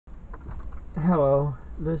Hello,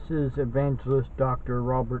 this is Evangelist Dr.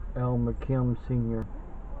 Robert L. McKim Sr.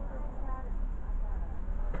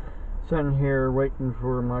 Sitting here waiting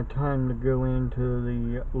for my time to go into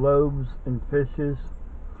the Loaves and Fishes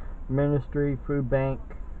Ministry Food Bank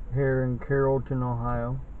here in Carrollton,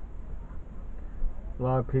 Ohio. A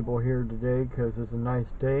lot of people here today because it's a nice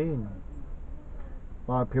day and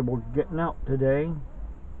a lot of people getting out today.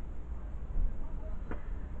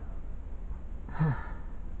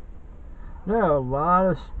 There are a lot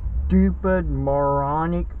of stupid,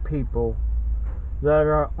 moronic people that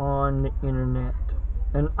are on the internet,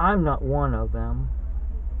 and I'm not one of them.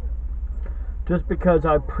 Just because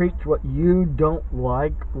I preach what you don't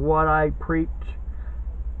like, what I preach,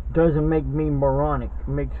 doesn't make me moronic. It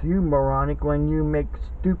makes you moronic when you make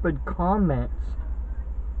stupid comments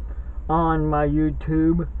on my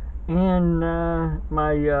YouTube and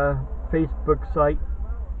my Facebook site.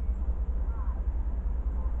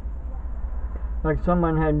 Like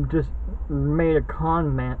someone had just made a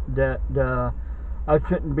comment that I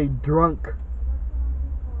shouldn't be drunk.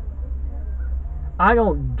 I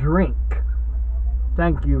don't drink.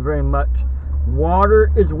 Thank you very much.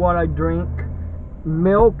 Water is what I drink.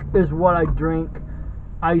 Milk is what I drink.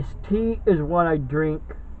 Iced tea is what I drink.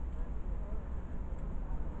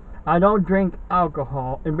 I don't drink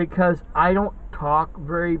alcohol, and because I don't talk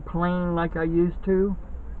very plain like I used to,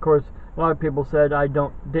 of course, a lot of people said I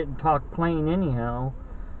didn't talk plain anyhow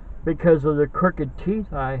because of the crooked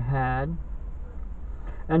teeth I had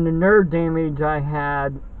and the nerve damage I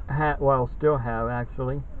had well, still have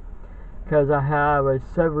actually, because I have a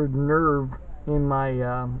severed nerve in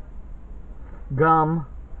my gum.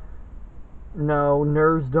 No,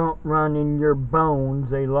 nerves don't run in your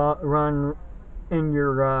bones, they run in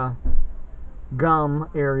your gum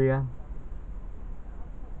area.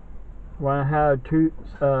 When I had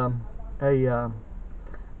a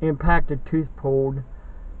impacted tooth pulled,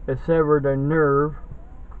 it severed a nerve,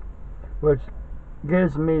 which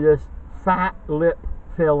gives me this fat lip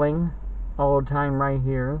filling all the time right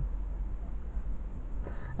here.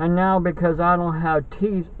 And now, because I don't have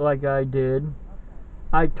teeth like I did,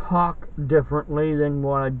 I talk differently than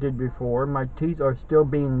what I did before. My teeth are still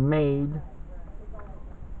being made.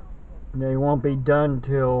 They won't be done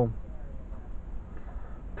till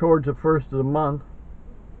towards the first of the month.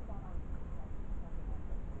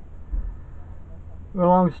 Well,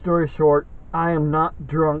 long story short, I am not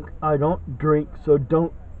drunk. I don't drink, so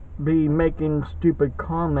don't be making stupid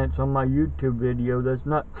comments on my YouTube video. That's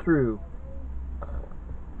not true.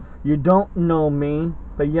 You don't know me,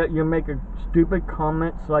 but yet you're making stupid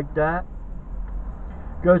comments like that.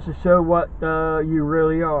 Goes to show what you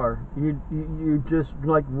really are. You just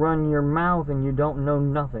like run your mouth and you don't know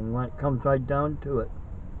nothing when it comes right down to it.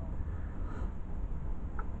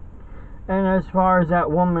 And as far as that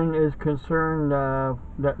woman is concerned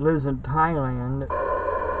that lives in Thailand,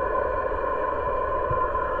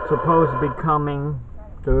 supposed to be coming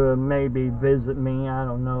to maybe visit me. I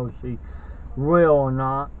don't know if she will or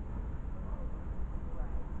not.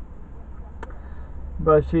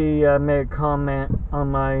 But she made a comment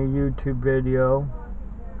on my YouTube video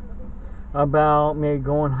about me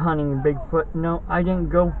going hunting Bigfoot. No, I didn't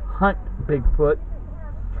go hunt Bigfoot.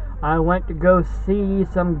 I went to go see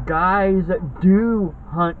some guys that do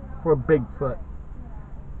hunt for Bigfoot.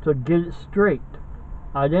 So get it straight.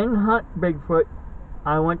 I didn't hunt Bigfoot.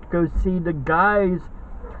 I went to go see the guys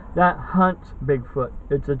that hunts Bigfoot.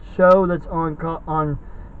 It's a show that's on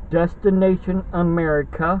Destination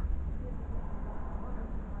America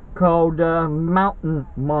called Mountain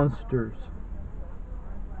Monsters.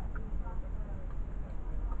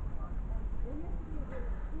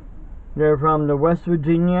 They're from the West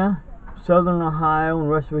Virginia, Southern Ohio, and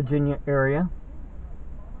West Virginia area.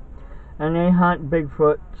 And they hunt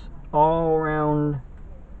Bigfoots all around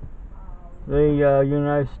the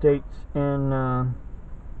United States. And,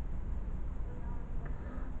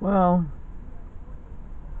 well,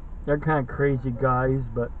 they're kind of crazy guys,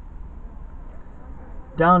 but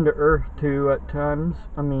down to earth too at times.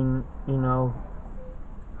 I mean, you know,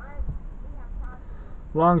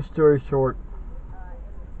 long story short,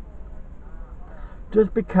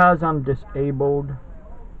 just because I'm disabled,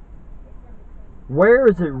 where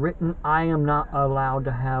is it written I am not allowed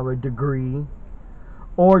to have a degree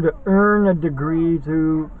or to earn a degree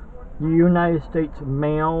through the United States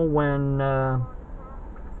mail when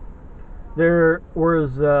there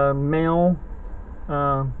was mail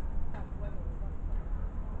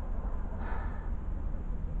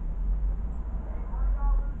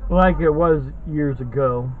like it was years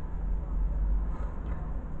ago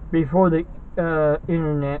before the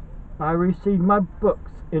internet. I received my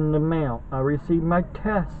books in the mail. I received my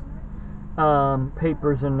tests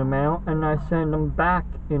papers in the mail, and I send them back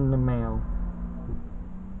in the mail.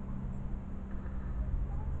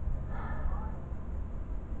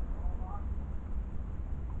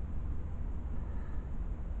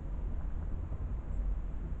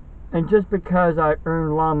 And just because I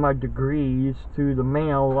earned a lot of my degrees through the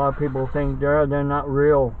mail, a lot of people think they're not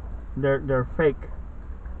real. They're fake.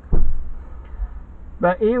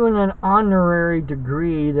 But even an honorary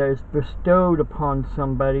degree that is bestowed upon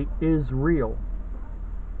somebody is real.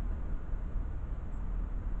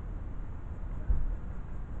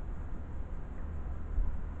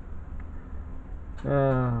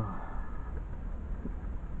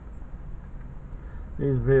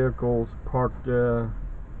 These vehicles parked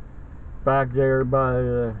back there by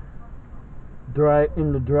the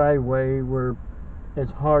in the driveway where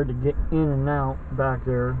it's hard to get in and out back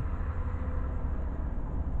there.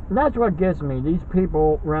 And that's what gets me. These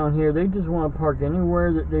people around here, they just want to park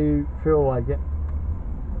anywhere that they feel like it,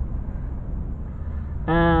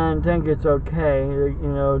 and think it's okay, you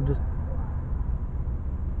know, just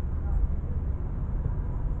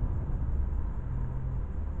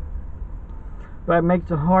but it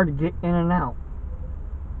makes it hard to get in and out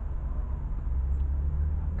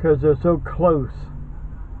because they're so close.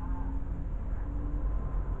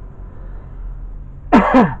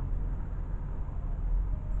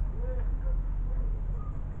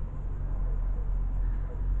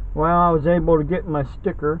 Well, I was able to get my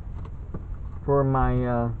sticker for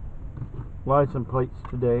my license plates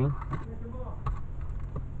today,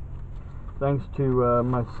 thanks to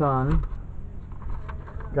my son.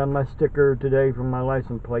 Got my sticker today for my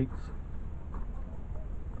license plates.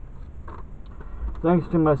 Thanks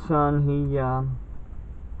to my son,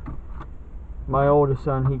 my oldest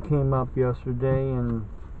son, he came up yesterday and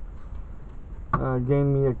gave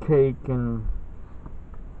me a cake and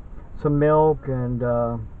some milk and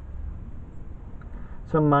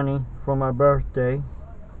some money for my birthday,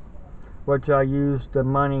 which I used the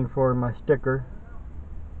money for my sticker.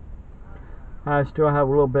 I still have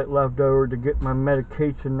a little bit left over to get my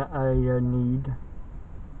medication that I need.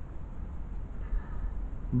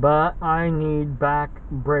 But I need back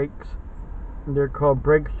brakes. They're called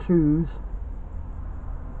brake shoes.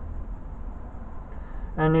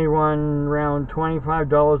 And they run around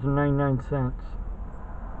 $25.99.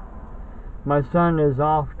 My son is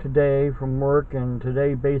off today from work, and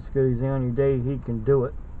today basically is the only day he can do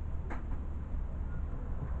it.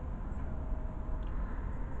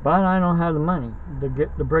 But I don't have the money to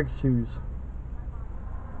get the brake shoes.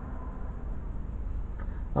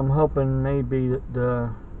 I'm hoping maybe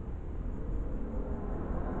that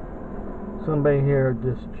somebody here at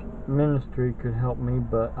this ministry could help me,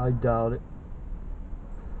 but I doubt it.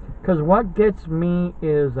 Because what gets me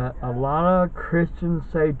is that a lot of Christians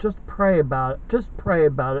say, just pray about it, just pray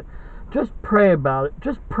about it, just pray about it,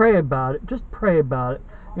 just pray about it, just pray about it.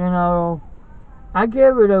 You know, I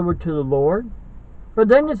give it over to the Lord, but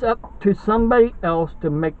then it's up to somebody else to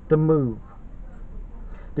make the move.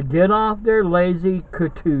 To get off their lazy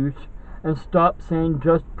caboose and stop saying,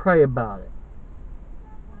 just pray about it.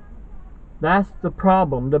 That's the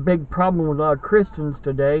problem, the big problem with our Christians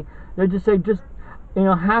today. They just say, just, you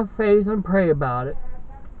know, have faith and pray about it.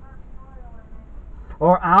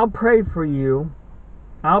 Or I'll pray for you.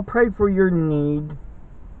 I'll pray for your need.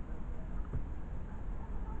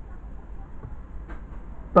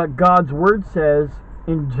 But God's Word says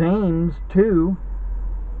in James 2,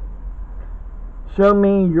 show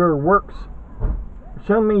me your works.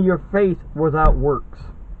 Show me your faith without works.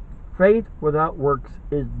 Faith without works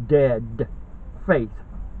is dead. Faith.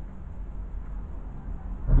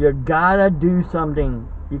 You gotta do something.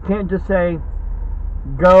 You can't just say,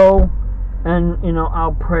 go and, you know,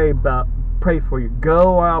 I'll pray for you.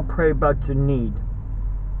 Go, or I'll pray about your need.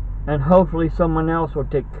 And hopefully someone else will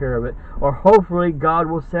take care of it. Or hopefully God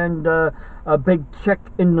will send a big check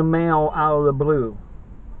in the mail out of the blue.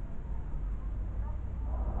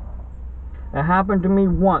 It happened to me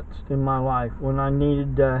once in my life when I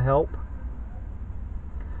needed help.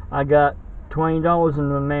 I got $20 in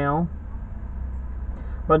the mail.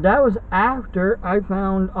 But that was after I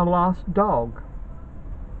found a lost dog.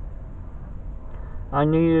 I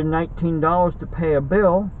needed $19 to pay a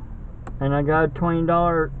bill, and I got a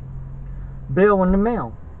 $20 bill in the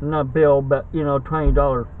mail. Not bill, but, you know,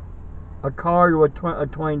 $20. A card with a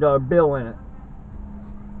 $20 bill in it.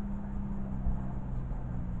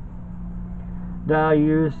 That I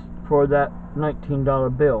used for that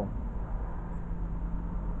 $19 bill.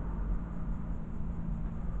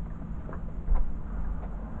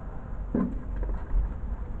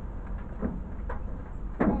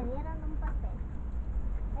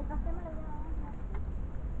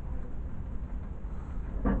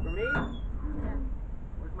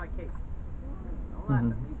 case. Don't laugh at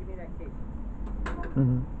me. Give me that case.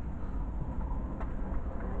 Mm-hmm.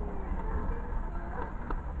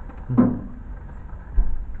 Mm-hmm.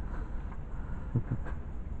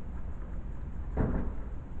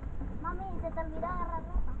 Mami, se te olvidó agarrar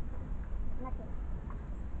ropa. La que.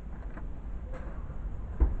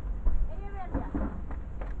 Ella ve allá.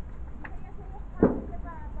 Ella se descanse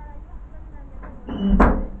para ir a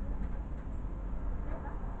terminar.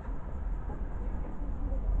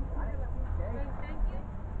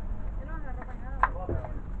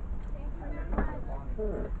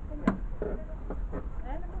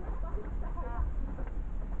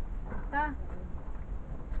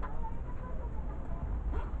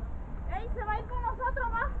 ¡Ey, se va a ir con nosotros,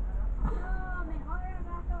 va! No, mejor al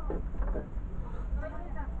rato. No vaya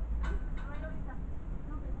ahorita. No vaya ahorita.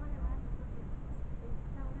 No, mejor al rato porque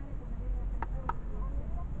está una de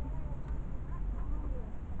comer la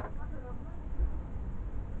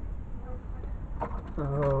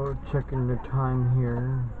Oh, checking the time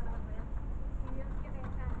here.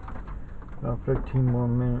 About 15 more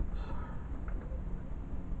minutes.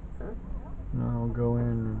 Now I'll go in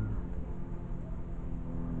and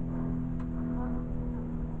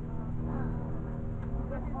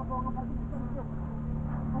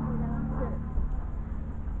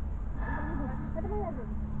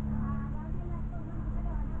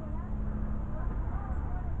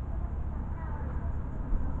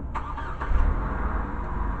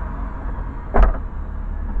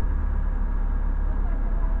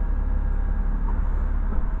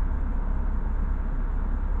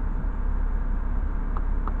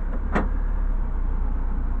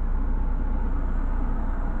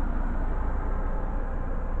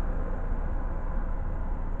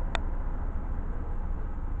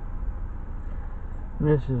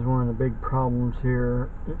this is one of the big problems here.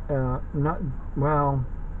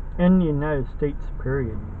 In the United States,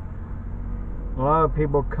 period. A lot of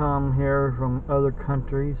people come here from other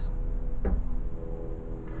countries,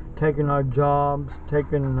 taking our jobs,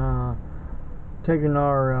 taking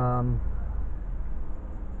our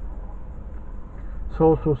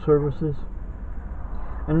social services,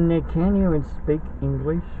 and they can't even speak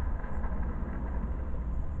English.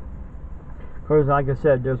 Because, like I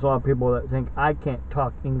said, there's a lot of people that think I can't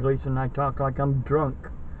talk English and I talk like I'm drunk.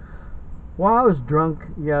 Well, I was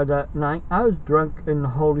drunk, that night. I was drunk in the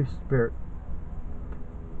Holy Spirit.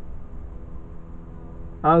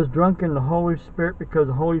 I was drunk in the Holy Spirit because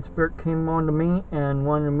the Holy Spirit came onto me and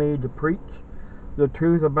wanted me to preach the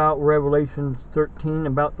truth about Revelation 13,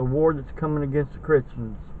 about the war that's coming against the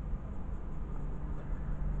Christians.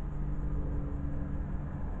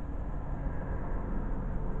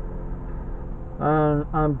 And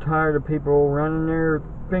I'm tired of people running their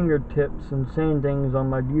fingertips and saying things on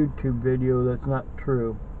my YouTube video that's not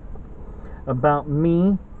true about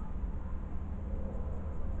me.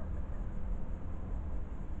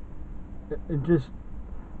 It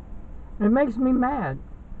makes me mad.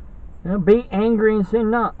 Be angry and sin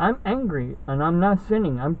not. I'm angry and I'm not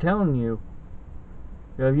sinning. I'm telling you.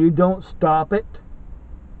 If you don't stop it,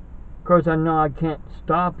 of course I know I can't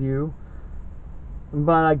stop you,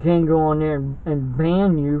 but I can go on there and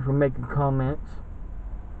ban you from making comments.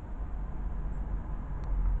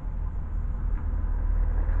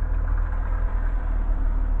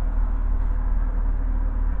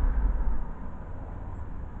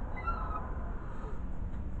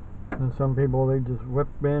 And some people, they just whip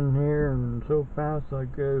in here and so fast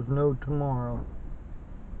like there's no tomorrow.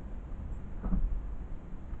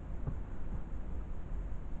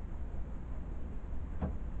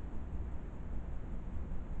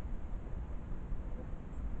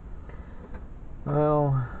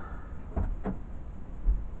 Well,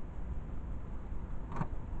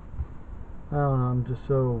 I don't know, I'm just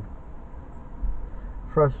so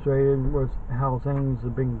frustrated with how things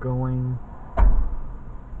have been going.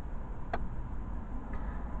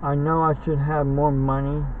 I know I should have more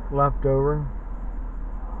money left over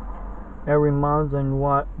every month than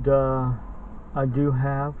what I do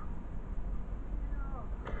have.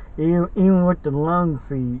 Even with the loan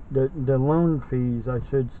fee, the loan fees, I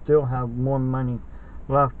should still have more money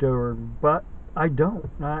left over, but I don't.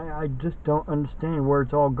 I just don't understand where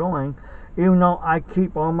it's all going, even though I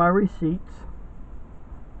keep all my receipts.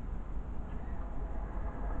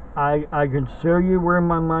 I can show you where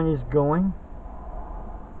my money's going,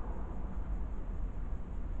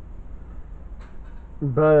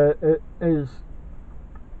 but it's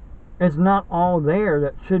not all there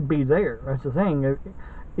that should be there. That's the thing.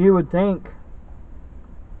 You would think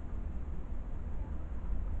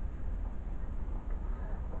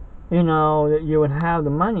you know, that you would have the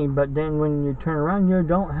money, but then when you turn around, you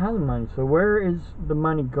don't have the money. So where is the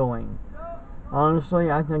money going? Honestly,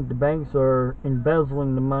 I think the banks are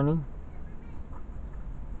embezzling the money,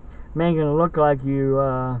 making it look like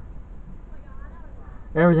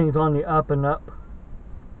everything's on the up and up.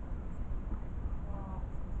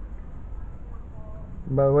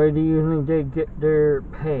 But where do you think they get their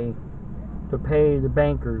pay to pay the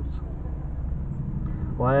bankers?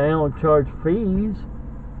 Well, they don't charge fees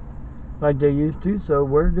like they used to, so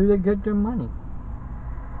where do they get their money?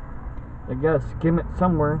 They gotta skim it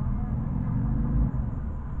somewhere.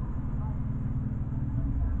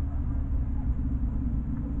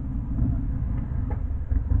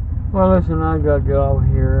 Well, listen, I gotta get out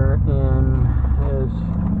here, and it's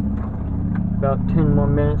about 10 more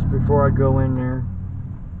minutes before I go in there.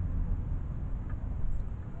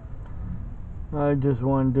 I just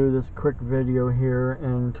want to do this quick video here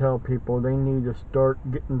and tell people they need to start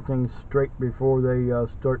getting things straight before they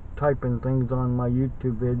start typing things on my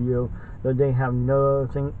YouTube video that they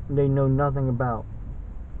know nothing about.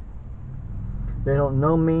 They don't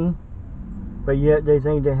know me, but yet they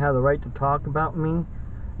think they have the right to talk about me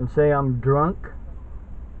and say I'm drunk.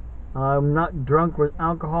 I'm not drunk with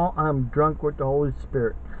alcohol, I'm drunk with the Holy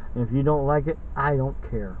Spirit. And if you don't like it, I don't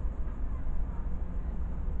care.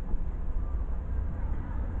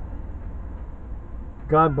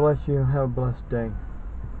 God bless you. Have a blessed day.